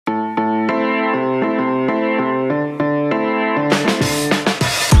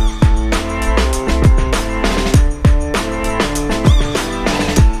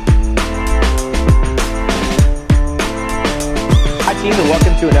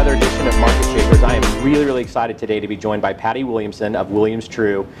another edition of Market Shapers. I am really excited today to be joined by Patty Williamson of Williams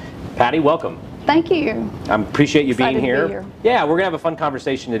Trew. Patty, welcome. Thank you. I appreciate you being here. To be here. Yeah, we're going to have a fun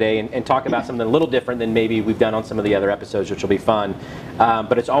conversation today and talk about something a little different than maybe we've done on some of the other episodes, which will be fun.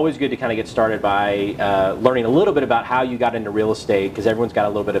 But it's always good to kind of get started by learning a little bit about how you got into real estate, because everyone's got a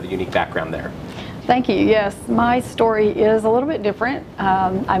little bit of a unique background there. Thank you. Yes, my story is a little bit different.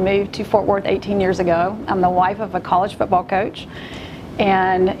 I moved to Fort Worth 18 years ago. I'm the wife of a college football coach.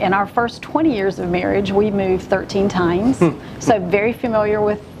 And in our first 20 years of marriage, we moved 13 times. So very familiar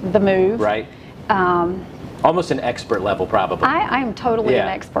with the move. Right. Almost an expert level, probably. I'm totally an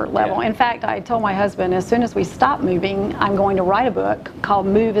expert level. In fact, I told my husband, as soon as we stop moving, I'm going to write a book called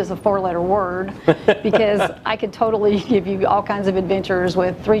Move is a 4-Letter Word, because I could totally give you all kinds of adventures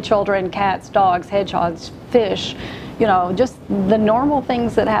with 3 children, cats, dogs, hedgehogs, fish, you know, just the normal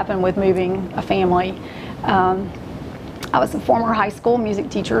things that happen with moving a family. I was a former high school music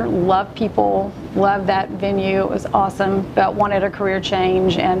teacher, loved people, loved that venue, it was awesome, but wanted a career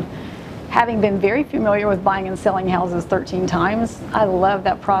change. And having been very familiar with buying and selling houses 13 times, I loved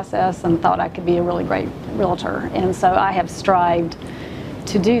that process and thought I could be a really great realtor. And so I have strived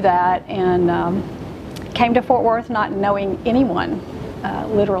to do that, and came to Fort Worth not knowing anyone,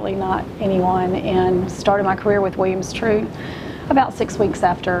 literally not anyone, and started my career with Williams Trew about 6 weeks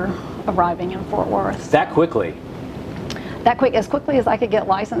after arriving in Fort Worth. That quickly? That quick, as quickly as I could get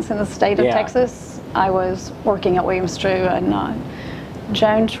licensed in the state of Texas, I was working at Williams Trew, and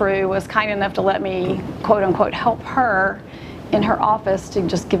Joan Trew was kind enough to let me, quote unquote, help her in her office to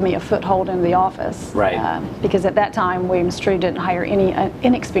just give me a foothold in the office. Right. Because at that time, Williams Trew didn't hire any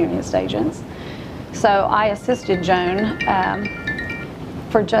inexperienced agents. So I assisted Joan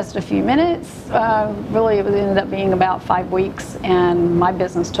for just a few minutes. Really, it ended up being about 5 weeks, and my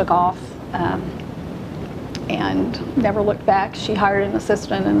business took off. And never looked back. She hired an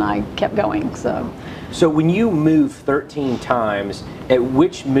assistant, and I kept going. So when you moved 13 times, at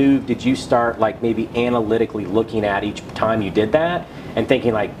which move did you start, like, maybe analytically looking at each time you did that and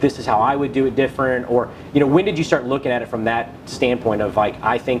thinking, like, this is how I would do it different? Or, you know, when did you start looking at it from that standpoint of, like,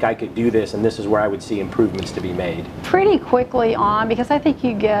 I think I could do this and this is where I would see improvements to be made? Pretty quickly on, because I think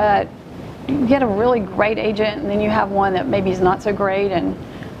you get a really great agent, and then you have one that maybe is not so great. And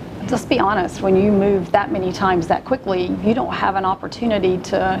let's be honest, when you move that many times that quickly, you don't have an opportunity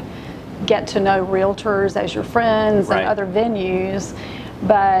to get to know realtors as your friends and other venues.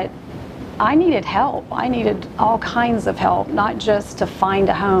 But I needed help. I needed all kinds of help, not just to find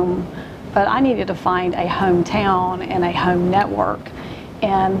a home, but I needed to find a hometown and a home network.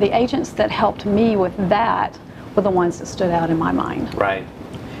 And the agents that helped me with that were the ones that stood out in my mind. Right.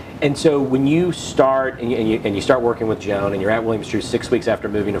 And so when you start and you start working with Joan, and you're at Williams Trew 6 weeks after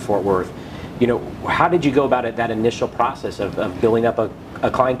moving to Fort Worth, you know, how did you go about it, that initial process of building up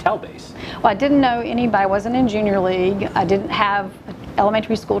a clientele base? Well, I didn't know anybody. I wasn't in junior league. I didn't have an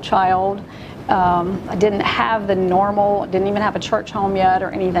elementary school child. I didn't have the normal, didn't even have a church home yet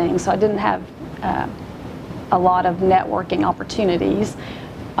or anything. So I didn't have a lot of networking opportunities.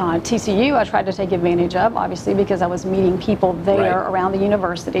 TCU I tried to take advantage of, obviously, because I was meeting people there around the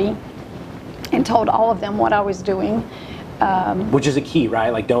university, and told all of them what I was doing. Which is a key, right?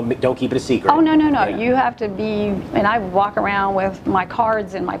 Like, don't keep it a secret. Oh, no. Yeah. You have to be, and I walk around with my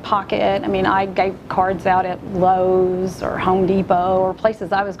cards in my pocket. I mean, I gave cards out at Lowe's or Home Depot or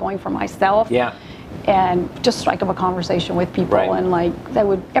places I was going for myself. Yeah. And just strike up a conversation with people, and like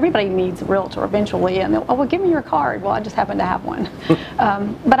everybody needs a realtor eventually, and they'll, oh, well, give me your card. Well, I just happen to have one.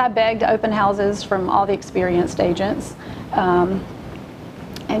 But I begged open houses from all the experienced agents, and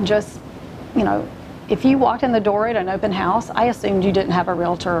just, you know, if you walked in the door at an open house, I assumed you didn't have a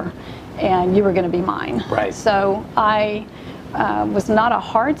realtor and you were going to be mine. Right. So I was not a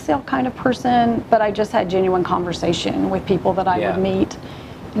hard sell kind of person, but I just had genuine conversation with people that I would meet.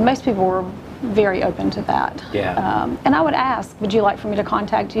 And most people were very open to that. Yeah. And I would ask, would you like for me to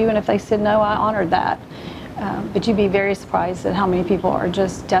contact you? And if they said no, I honored that. But you'd be very surprised at how many people are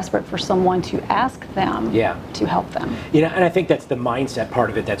just desperate for someone to ask them to help them. You know, and I think that's the mindset part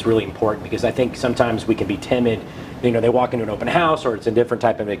of it that's really important, because I think sometimes we can be timid. You know, they walk into an open house or it's a different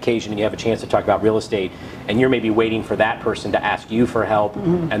type of occasion and you have a chance to talk about real estate, and you're maybe waiting for that person to ask you for help,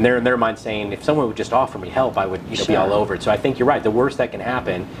 and they're in their mind saying, if someone would just offer me help, I would, you know, be all over it. So I think you're right. The worst that can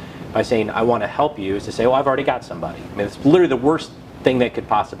happen by saying, I want to help you, is to say, oh, I've already got somebody. I mean, it's literally the worst thing that could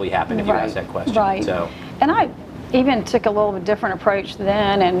possibly happen if you ask that question. Right. So. And I even took a little bit different approach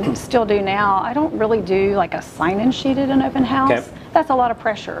then, and still do now. I don't really do like a sign-in sheet at an open house. Okay. That's a lot of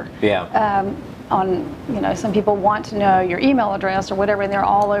pressure. Yeah. On, you know, some people want to know your email address or whatever, and they're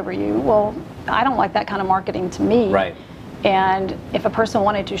all over you. Well, I don't like that kind of marketing to me. Right. And if a person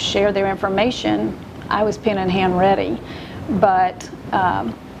wanted to share their information, I was pen in hand ready. But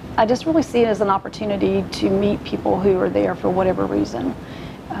I just really see it as an opportunity to meet people who are there for whatever reason.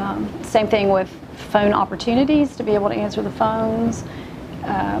 Same thing with phone opportunities, to be able to answer the phones.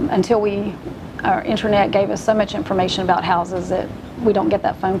 Until our internet gave us so much information about houses that we don't get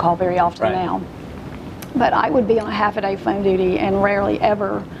that phone call very often now. But I would be on a half-a-day phone duty and rarely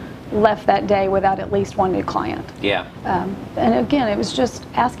ever left that day without at least one new client. Yeah. And again, it was just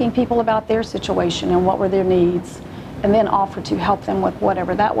asking people about their situation and what were their needs, and then offer to help them with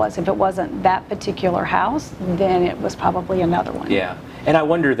whatever that was. If it wasn't that particular house, then it was probably another one. Yeah. And I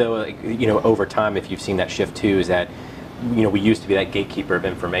wonder, though, like, you know, over time, if you've seen that shift too, is that, you know, we used to be that gatekeeper of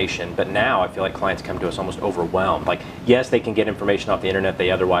information, but now I feel like clients come to us almost overwhelmed. Like, yes, they can get information off the internet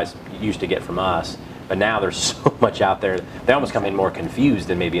they otherwise used to get from us, but now there's so much out there, they almost come in more confused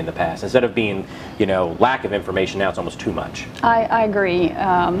than maybe in the past. Instead of being, you know, lack of information, now it's almost too much. I agree.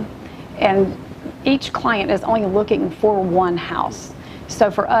 And each client is only looking for one house. So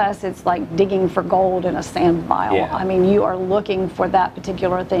for us, it's like digging for gold in a sand pile. Yeah. I mean, you are looking for that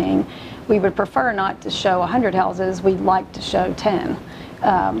particular thing. We would prefer not to show 100 houses. We'd like to show 10.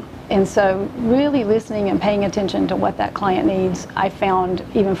 And so really listening and paying attention to what that client needs, I found,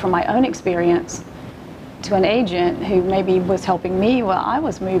 even from my own experience, to an agent who maybe was helping me while I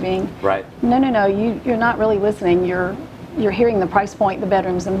was moving. Right. No, you're not really listening. You're hearing the price point, the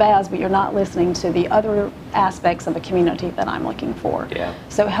bedrooms and baths, but you're not listening to the other aspects of a community that I'm looking for. Yeah.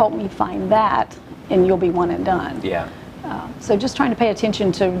 So help me find that, and you'll be one and done. Yeah. So just trying to pay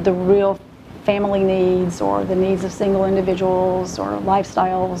attention to the real family needs, or the needs of single individuals, or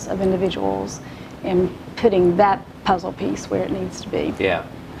lifestyles of individuals, and putting that puzzle piece where it needs to be. Yeah.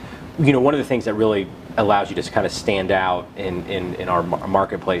 You know, one of the things that really allows you to kind of stand out in our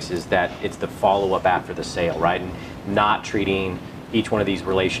marketplace is that it's the follow-up after the sale, right? And not treating each one of these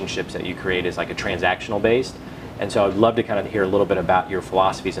relationships that you create as like a transactional based. And so I'd love to kind of hear a little bit about your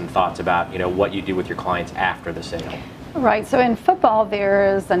philosophies and thoughts about, you know, what you do with your clients after the sale. Right, so in football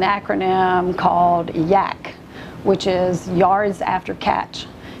there is an acronym called YAC, which is yards after catch.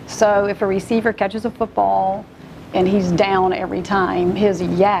 So if a receiver catches a football and he's down every time, his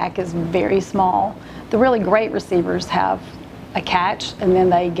YAC is very small. The really great receivers have a catch, and then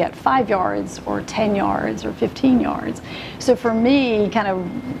they get 5 yards or 10 yards or 15 yards. So for me, kind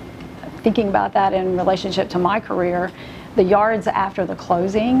of thinking about that in relationship to my career, the yards after the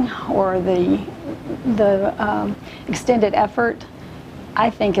closing, or the extended effort, I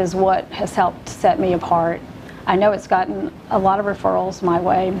think is what has helped set me apart. I know it's gotten a lot of referrals my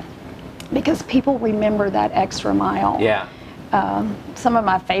way because people remember that extra mile. Yeah. Some of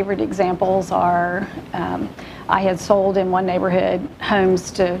my favorite examples are, I had sold in one neighborhood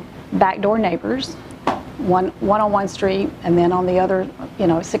homes to backdoor neighbors, one on one street, and then on the other,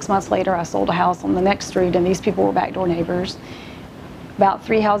 6 months later, I sold a house on the next street, and these people were backdoor neighbors. About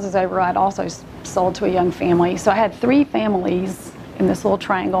 3 houses over, I'd also sold to a young family. So I had 3 families in this little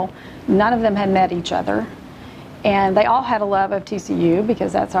triangle. None of them had met each other, and they all had a love of TCU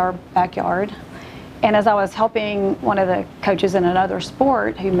because that's our backyard. And as I was helping one of the coaches in another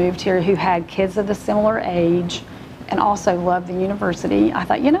sport who moved here, who had kids of a similar age and also loved the university, I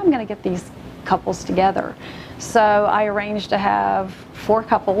thought, I'm going to get these couples together. So I arranged to have 4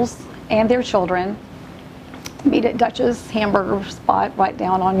 couples and their children meet at Dutch's hamburger spot right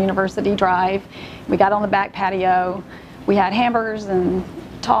down on University Drive. We got on the back patio. We had hamburgers and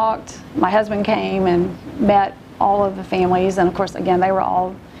talked. My husband came and met all of the families, and of course, again, they were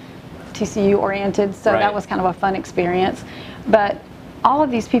all TCU oriented, so that was kind of a fun experience. But all of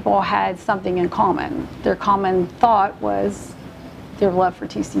these people had something in common. Their common thought was their love for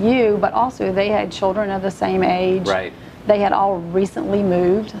TCU, but also they had children of the same age. Right. They had all recently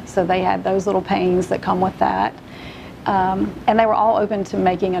moved, so they had those little pains that come with that. And they were all open to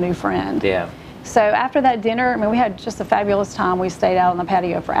making a new friend. Yeah. So after that dinner, we had just a fabulous time. We stayed out on the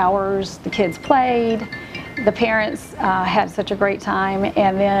patio for hours. The kids played. The parents had such a great time.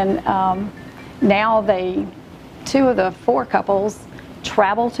 And then now 2 of the 4 couples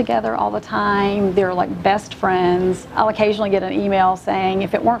travel together all the time. They're like best friends. I'll occasionally get an email saying,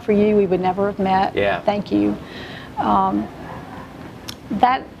 if it weren't for you, we would never have met. Yeah. Thank you.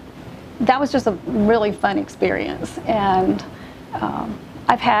 That was just a really fun experience. And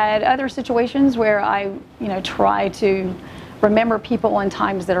I've had other situations where I try to remember people in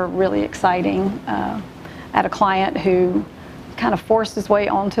times that are really exciting. I had a client who kind of forced his way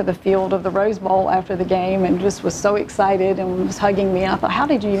onto the field of the Rose Bowl after the game and just was so excited and was hugging me. And I thought, how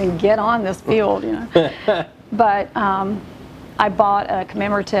did you even get on this field? But I bought a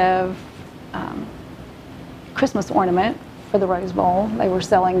commemorative Christmas ornament for the Rose Bowl. They were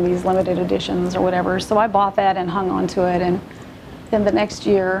selling these limited editions or whatever. So I bought that and hung on to it. And then the next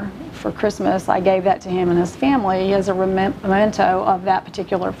year for Christmas, I gave that to him and his family as a memento of that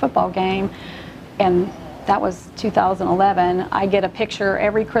particular football game. And that was 2011. I get a picture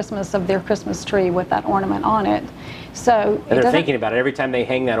every Christmas of their Christmas tree with that ornament on it. So and they're thinking about it every time they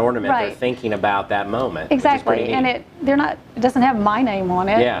hang that ornament. Right. They're thinking about that moment. Exactly, and it doesn't have my name on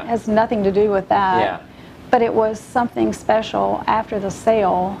it. Yeah. It has nothing to do with that. Yeah. But it was something special after the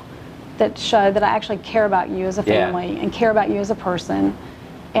sale that showed that I actually care about you as a family and care about you as a person,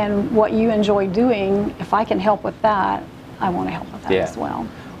 and what you enjoy doing. If I can help with that, I want to help with that as well.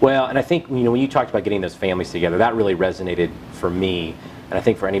 Well, and I think, you know, when you talked about getting those families together, that really resonated for me, and I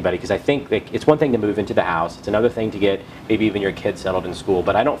think for anybody, because I think that it's one thing to move into the house, it's another thing to get maybe even your kids settled in school,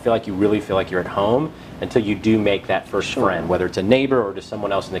 but I don't feel like you really feel like you're at home until you do make that first friend, whether it's a neighbor or just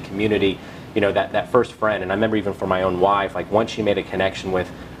someone else in the community, you know, that first friend. And I remember even for my own wife, like once she made a connection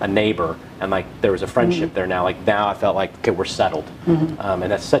with a neighbor and like there was a friendship there now, like now I felt like, okay, we're settled. And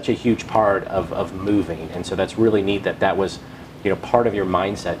that's such a huge part of moving, and so that's really neat that was, you know, part of your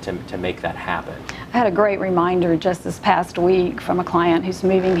mindset to make that happen. I had a great reminder just this past week from a client who's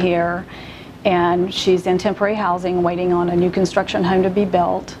moving here, and she's in temporary housing waiting on a new construction home to be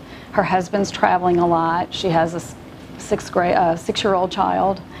built. Her husband's traveling a lot. She has a six-year-old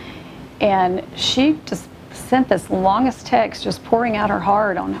child, and she just sent this longest text just pouring out her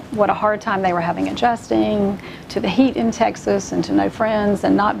heart on what a hard time they were having adjusting to the heat in Texas and to no friends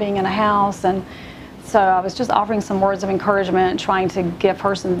and not being in a house. And so I was just offering some words of encouragement, trying to give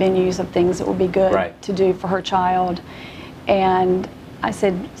her some venues of things that would be good to do for her child. And I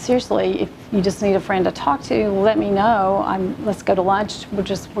said, seriously, if you just need a friend to talk to, let me know. Let's go to lunch.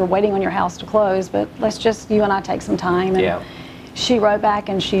 We're waiting on your house to close, but let's just, you and I, take some time. And she wrote back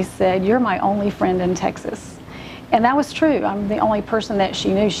and she said, you're my only friend in Texas. And that was true. I'm the only person that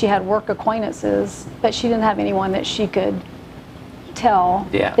she knew. She had work acquaintances, but she didn't have anyone that she could tell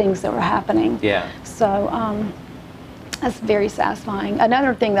things that were happening. So that's very satisfying.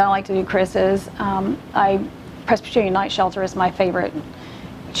 Another thing that I like to do, Chris, is Presbyterian Night Shelter is my favorite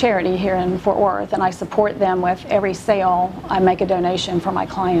charity here in Fort Worth, and I support them with every sale. I make a donation for my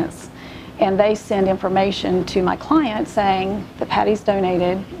clients, and they send information to my clients saying that Patty's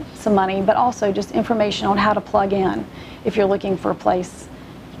donated some money, but also just information on how to plug in if you're looking for a place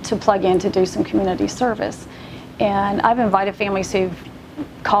to plug in to do some community service. And I've invited families who've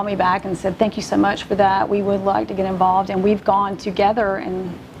called me back and said, thank you so much for that. We would like to get involved. And we've gone together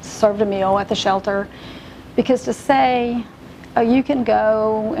and served a meal at the shelter. Because to say, oh, you can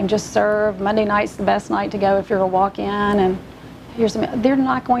go and just serve, Monday night's the best night to go if you're a walk-in, and here's a meal, they're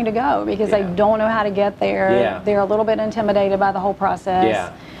not going to go because they don't know how to get there. They're a little bit intimidated by the whole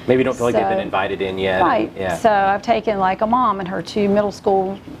process. Maybe don't feel like they've been invited in yet. So I've taken like a mom and her 2 middle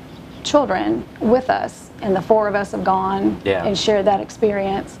school children with us, and the 4 of us have gone and shared that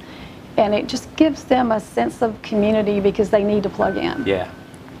experience, and it just gives them a sense of community because they need to plug in.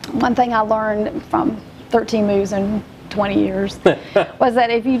 One thing I learned from 13 moves in 20 years was that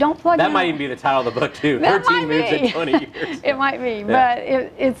if you don't plug in, that might even be the title of the book too. 13 moves in 20 years. It might be, but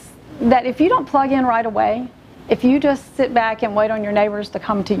it's that if you don't plug in right away, if you just sit back and wait on your neighbors to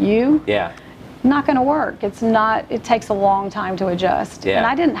come to you, not going to work. It's not. It takes a long time to adjust, and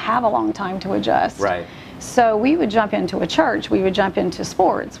I didn't have a long time to adjust. So we would jump into a church, we would jump into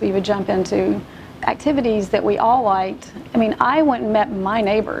sports, we would jump into activities that we all liked. I mean, I went and met my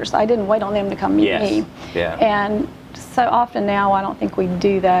neighbors. I didn't wait on them to come meet me. And so often now I don't think we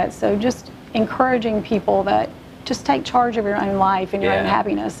do that. So just encouraging people that just take charge of your own life and your own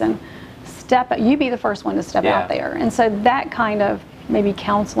happiness, and you be the first one to step out there. And so that kind of maybe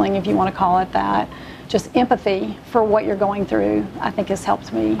counseling, if you want to call it that, just empathy for what you're going through, I think has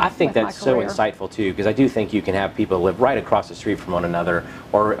helped me. I think that's so insightful too, because I do think you can have people live right across the street from one another,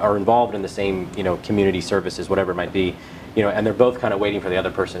 or are involved in the same, you know, community services, whatever it might be, you know, and they're both kind of waiting for the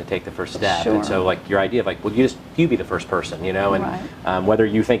other person to take the first step. And so, like, your idea of like, well, you be the first person, you know, and whether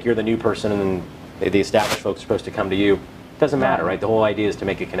you think you're the new person and the established folks are supposed to come to you, doesn't matter, right? The whole idea is to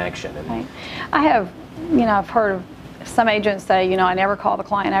make a connection. And I have, you know, I've heard of some agents say, you know, I never call the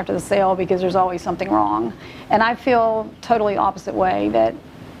client after the sale because there's always something wrong. And I feel totally opposite way, that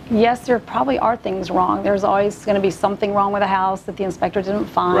yes, there probably are things wrong. There's always going to be something wrong with a house that the inspector didn't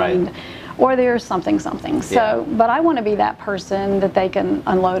find, or there's something. So, but I want to be that person that they can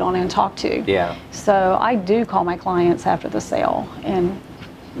unload on and talk to. So I do call my clients after the sale, and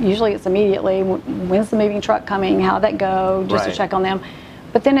usually it's immediately, when's the moving truck coming, how'd that go, just to check on them.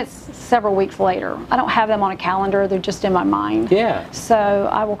 But then it's several weeks later. I don't have them on a calendar, they're just in my mind. So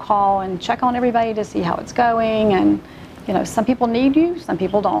I will call and check on everybody to see how it's going, and you know, some people need you, some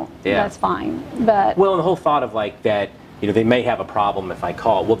people don't. Yeah. That's fine. But well, and the whole thought of like that, you know, they may have a problem if I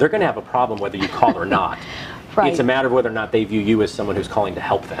call. Well, they're going to have a problem whether you call or not. Right. It's a matter of whether or not they view you as someone who's calling to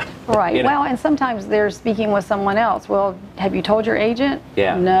help them. Right. You know? Well, and sometimes they're speaking with someone else. Well, have you told your agent?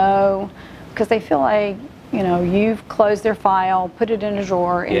 Yeah. No, because they feel like, you know, you've closed their file, put it in a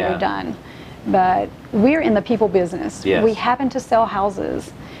drawer, and Yeah. you're done. But we're in the people business. Yes. We happen to sell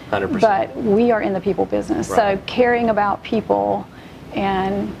houses, 100%. but we are in the people business. Right. So caring about people,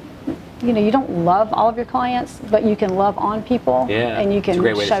 and you know, you don't love all of your clients, but you can love on people, Yeah. and you It's a can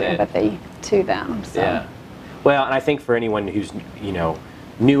great way to show say it. empathy to them. So. Yeah. Well, and I think for anyone who's, you know,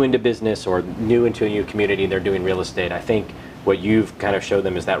 new into business or new into a new community and they're doing real estate, I think what you've kind of showed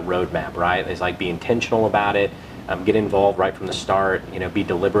them is that roadmap, right? It's like be intentional about it, get involved right from the start, you know, be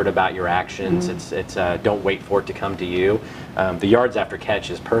deliberate about your actions. It's don't wait for it to come to you. The yards after catch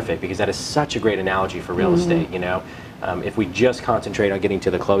is perfect because that is such a great analogy for real estate, you know. If we just concentrate on getting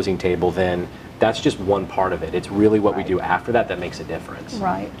to the closing table, then that's just one part of it. It's really what we do after that that makes a difference.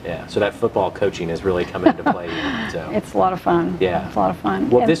 Right. Yeah. So that football coaching is really coming into play here. So. It's a lot of fun. Yeah. It's a lot of fun.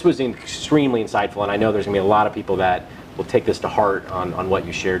 Well, And this was extremely insightful, and I know there's going to be a lot of people that will take this to heart on what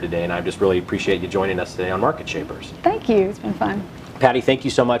you shared today, and I just really appreciate you joining us today on Market Shapers. Thank you. It's been fun. Patty, thank you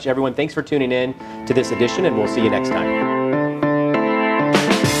so much. Everyone, thanks for tuning in to this edition, and we'll see you next time.